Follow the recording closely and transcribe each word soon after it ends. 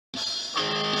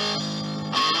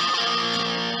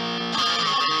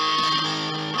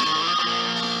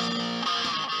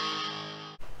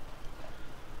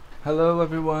Hello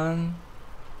everyone,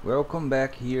 welcome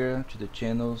back here to the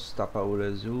channels Tapa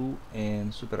Olho Azul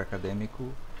and Super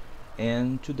Acadêmico.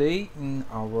 And today in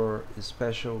our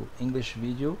special English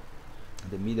video,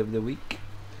 the mid of the week,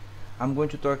 I'm going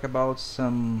to talk about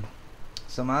some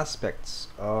aspects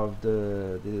of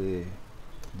the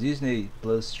Disney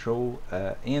Plus show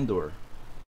ANDOR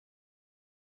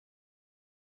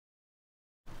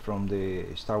from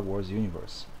the Star Wars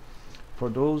universe. For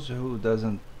those who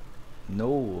doesn't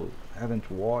know, haven't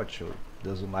watched, or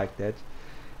doesn't like that,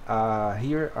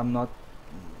 here I'm not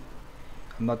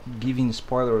giving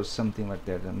spoilers or something like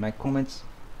that. And my comments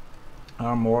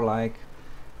are more like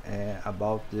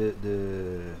about the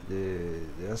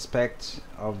aspect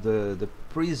of the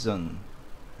prison,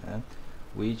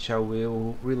 which I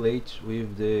will relate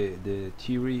with the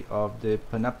theory of the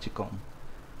Panopticon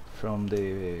from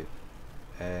the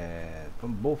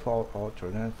from both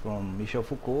authors, from Michel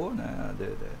Foucault,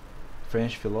 the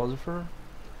French philosopher,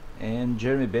 and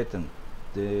Jeremy Bentham,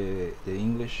 the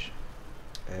English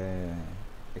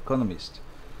economist.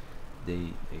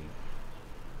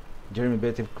 Jeremy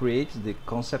Bentham created the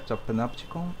concept of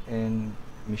Panopticon, and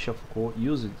Michel Foucault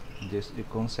used the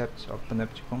concept of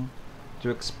Panopticon to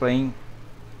explain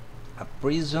a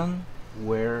prison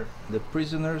where the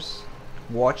prisoners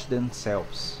watch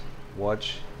themselves,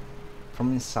 watch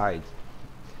from inside.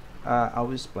 I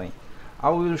will explain. I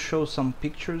will show some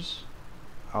pictures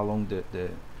along the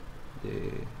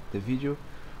video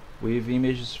with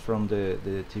images from the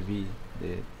TV,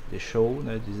 the show,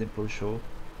 the Disney Plus show,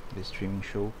 the streaming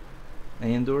show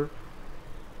ANDOR,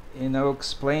 and I will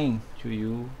explain to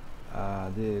you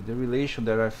the relation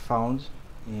that I found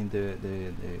in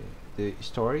the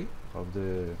story of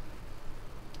the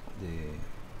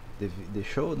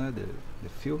show, the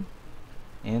film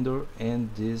ANDOR, and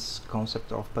this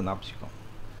concept of Panopticon.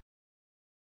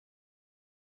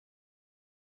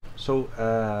 So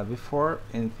before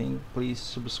anything, please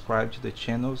subscribe to the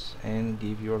channels and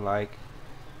give your like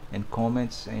and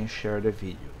comments and share the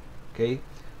video. Okay,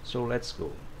 so let's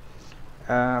go.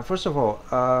 First of all,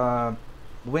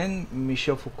 when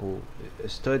Michel Foucault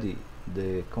studied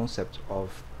the concept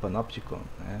of Panopticon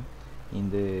in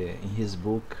his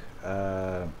book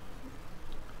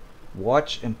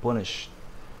Watch and Punish,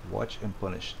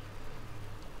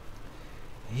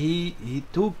 he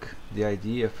took the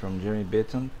idea from Jeremy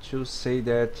Bentham to say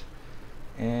that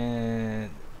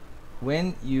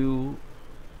when you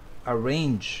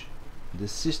arrange the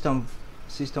system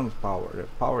of power, the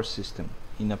power system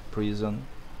in a prison,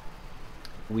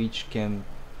 which can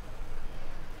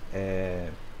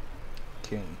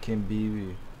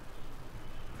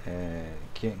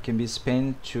be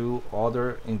spent to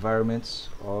other environments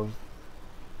of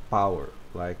power,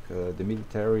 like the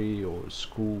military or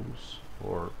schools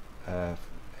or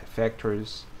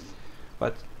factories,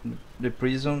 but the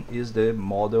prison is the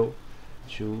model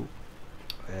to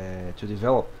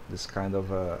develop this kind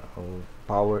of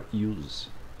power use.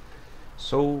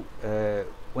 So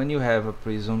when you have a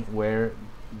prison where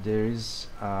there is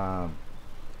a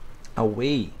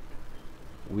way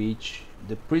which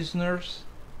the prisoners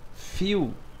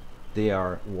feel they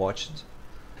are watched,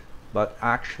 but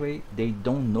actually they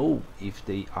don't know if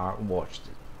they are watched.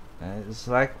 It's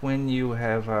like when you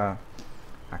have a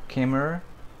camera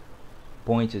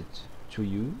pointed to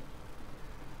you,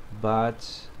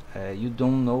 but you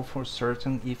don't know for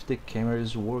certain if the camera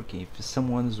is working, if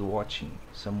someone is watching,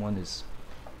 someone is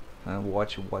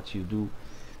watching what you do.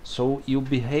 So you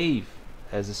behave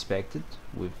as expected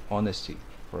with honesty.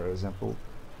 For example,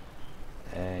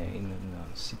 in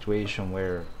a situation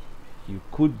where you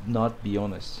could not be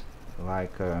honest,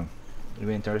 like you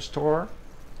enter a store,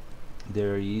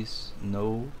 there is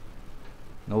no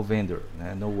vendor,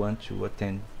 no one to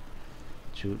attend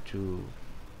to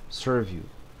serve you.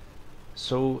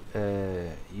 So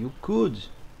you could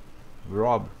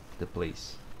rob the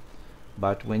place,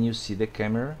 but when you see the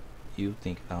camera, you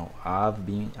think, "Oh, I'm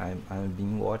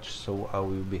being watched, so I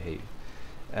will behave."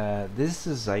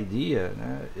 This idea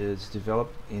is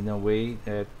developed in a way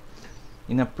that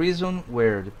in a prison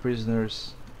where the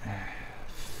prisoners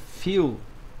feel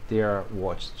they are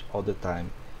watched all the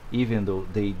time, even though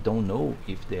they don't know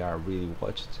if they are really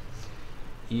watched,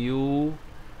 you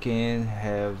can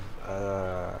have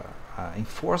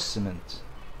enforcement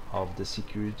of the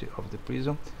security of the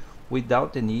prison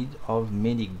without the need of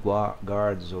many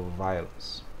guards or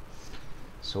violence.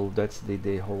 So that's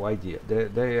the whole idea.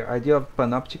 The idea of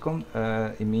Panopticon,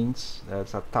 it means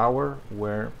that's a tower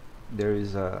where there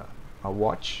is a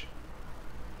watch,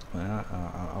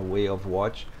 a way of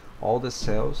watch all the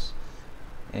cells,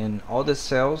 and all the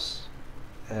cells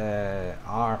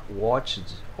are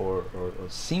watched or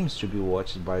seems to be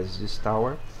watched by this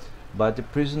tower, but the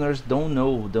prisoners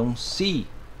don't see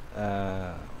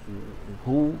uh,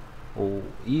 who or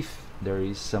if there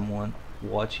is someone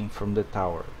watching from the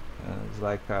tower. It's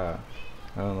like I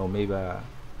don't know, maybe a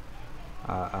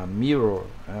mirror,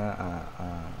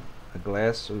 a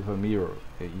glass with a mirror.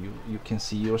 You can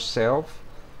see yourself.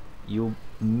 You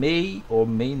may or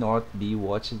may not be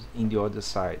watched in the other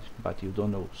side, but you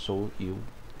don't know. So you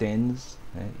tends,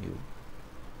 you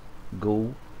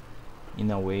go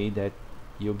in a way that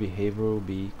your behavior will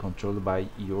be controlled by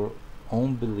your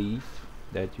own belief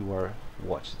that you are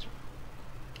watched.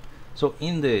 So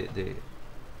in the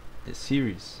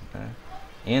series,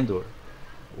 Andor,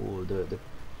 or the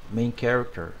main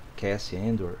character, Cassie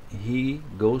Andor, he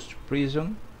goes to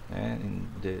prison in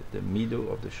the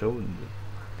middle of the show, in the,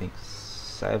 I think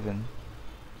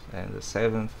the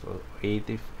seventh or eighth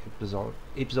episode,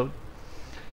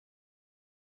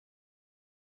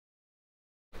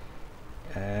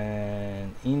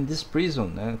 and in this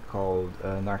prison called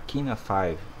Narkina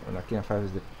 5, or Narkina 5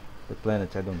 is the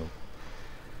planet, I don't know,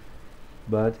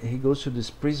 but he goes to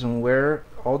this prison where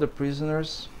all the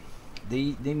prisoners,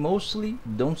 they mostly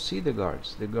don't see the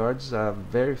guards. The guards are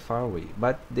very far away,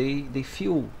 but they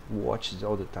feel watched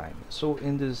all the time. So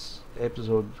in this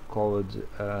episode called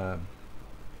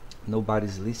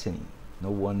Nobody's Listening,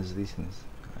 no one is listening,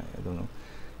 I don't know,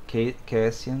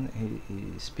 Cassian,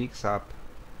 he speaks up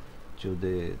to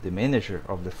the manager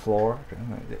of the floor,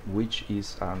 which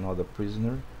is another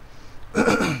prisoner,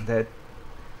 that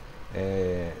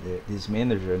this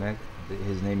manager,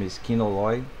 his name is Kino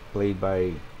Loy, played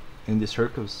by Andy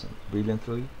Serkis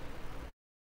brilliantly,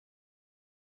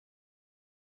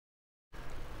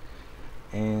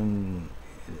 and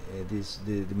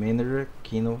the manager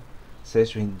Kino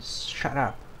says to him, "Shut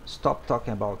up! Stop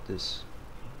talking about this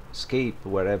escape,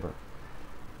 whatever."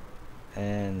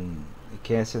 And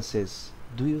Cassian says,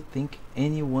 "Do you think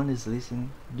anyone is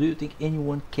listening? Do you think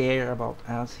anyone care about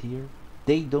us here?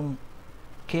 They don't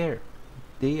care.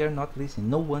 They are not listening.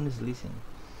 No one is listening."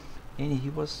 And he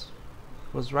was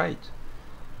right.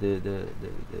 The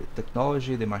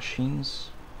technology, the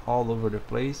machines, all over the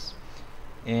place,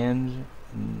 and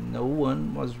no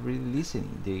one was really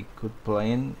listening. They could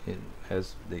plan it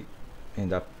as they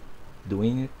end up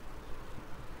doing it.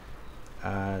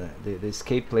 The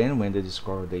escape plan, when they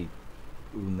discover they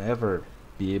will never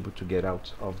be able to get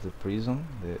out of the prison,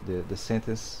 the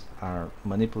sentence are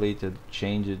manipulated,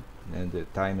 changed, and the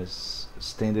time is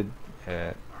extended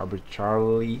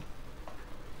arbitrarily.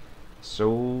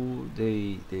 So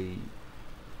they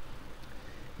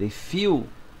feel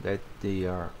that they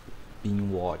are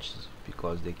being watched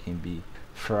because they can be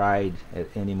fried at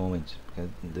any moment.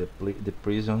 The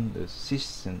prison, the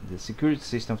system, the security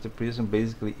system of the prison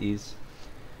basically is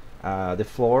the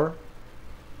floor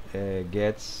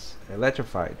gets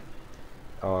electrified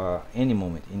any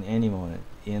moment, in any moment,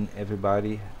 and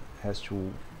everybody has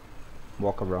to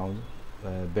walk around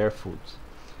barefoot.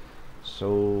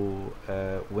 So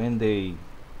when they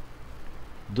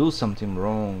do something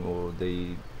wrong, or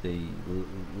they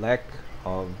lack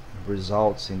of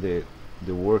results in the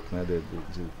work,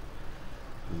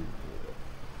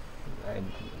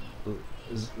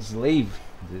 slave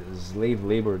the slave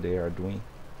labor they are doing,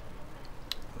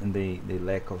 and the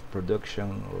lack of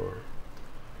production or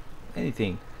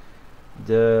anything,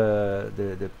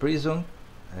 the prison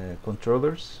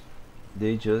controllers,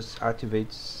 they just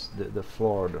activate the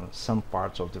floor, some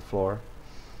parts of the floor,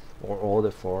 or all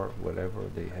the floor, whatever.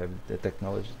 They have the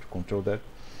technology to control that,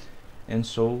 and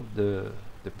so the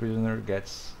prisoner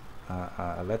gets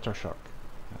a electroshock.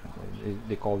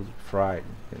 They call it fried.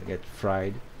 They get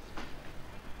fried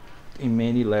in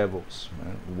many levels,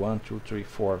 1, 2, 3,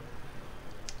 4.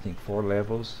 I think 4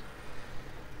 levels,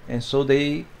 and so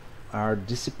they are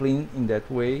disciplined in that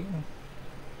way.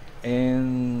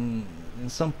 And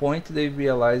at some point they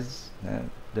realize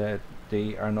that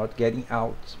they are not getting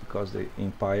out because the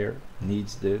empire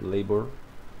needs the labor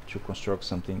to construct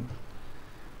something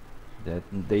that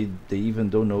they even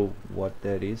don't know what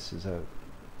that is a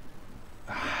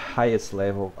highest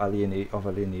level of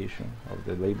alienation of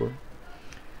the labor.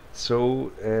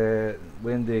 So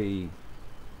when they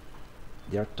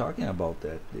are talking about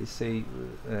that, they say,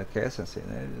 Cassian said,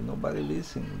 nobody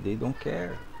listen, they don't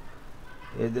care.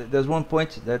 There's one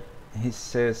point that he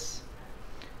says,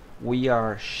 we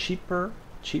are cheaper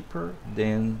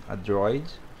than a droid,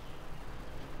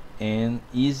 and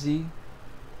easy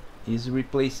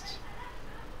replaced,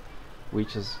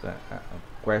 which is a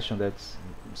question that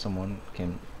someone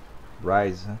can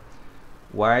raise.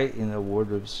 Why in a world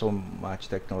with so much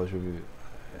technology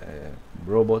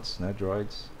robots,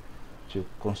 droids, to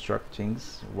construct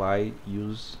things. Why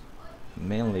use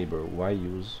man labor?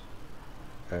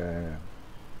 Uh,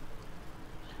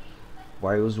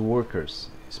 why use workers,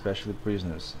 especially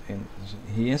prisoners? And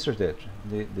he answered that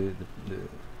the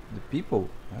people,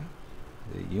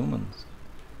 the humans,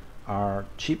 are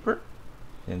cheaper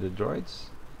than the droids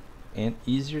and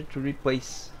easier to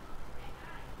replace.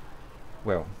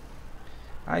 Well,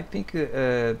 I think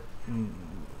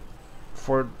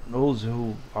for those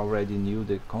who already knew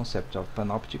the concept of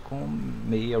Panopticon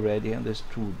may already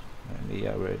understood, may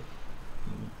already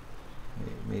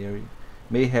may,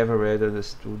 may have already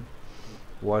understood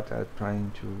what I'm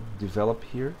trying to develop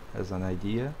here as an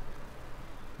idea.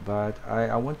 But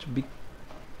I want to be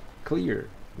clear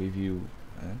with you.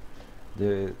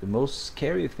 The most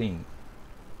scary thing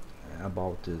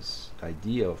about this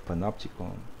idea of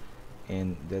Panopticon,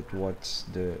 and that what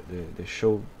the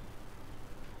show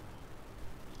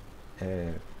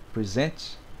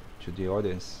presents to the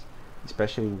audience,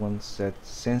 especially ones that's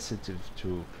sensitive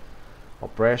to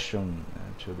oppression,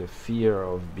 to the fear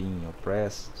of being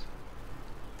oppressed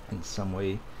in some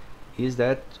way, is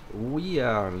that we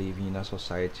are living in a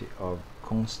society of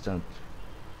constant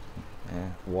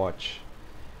watch,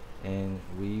 and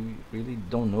we really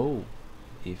don't know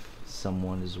if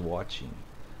someone is watching,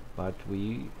 but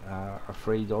we are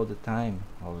afraid all the time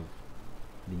of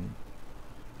being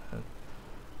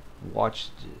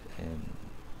watched and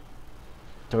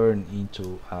turned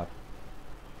into a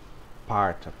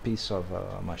piece of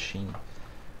a machine,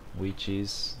 which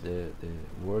is the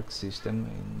work system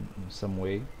in some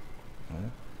way,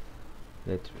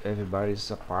 that everybody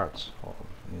is a part of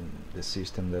in the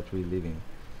system that we live in.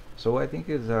 So I think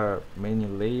there are many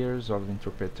layers of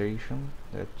interpretation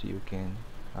that you can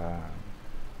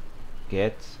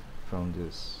get from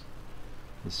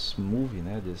this movie,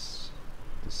 this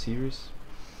series,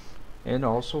 and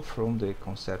also from the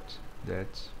concept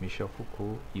that Michel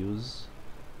Foucault used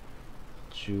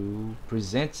to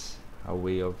present a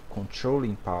way of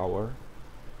controlling power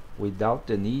without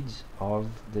the need of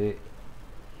the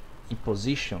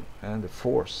imposition and the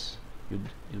force. You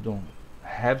don't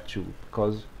have to,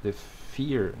 because the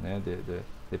fear,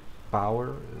 the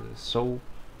power is so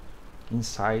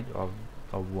inside of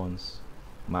one's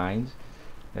mind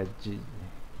that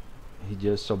he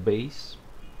just obeys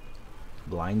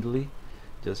blindly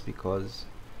just because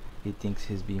he thinks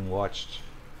he's being watched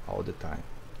all the time.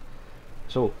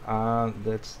 So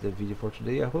that's the video for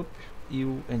today. I hope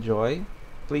you enjoy.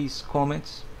 Please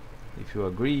comment if you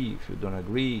agree, if you don't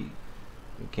agree.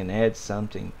 You can add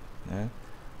something.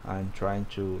 I'm trying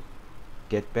to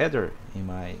get better in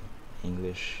my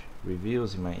English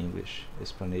reviews, in my English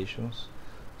explanations,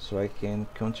 so I can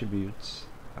contribute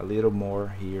a little more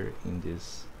here in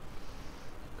this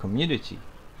community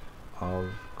of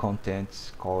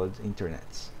content called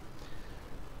internet.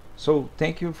 So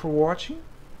thank you for watching.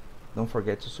 Don't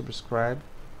forget to subscribe,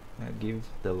 give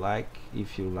the like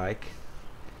if you like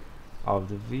of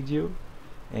the video,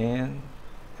 and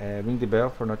ring the bell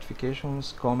for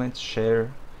notifications, comment,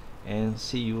 share, and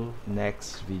see you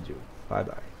next video. Bye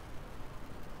bye.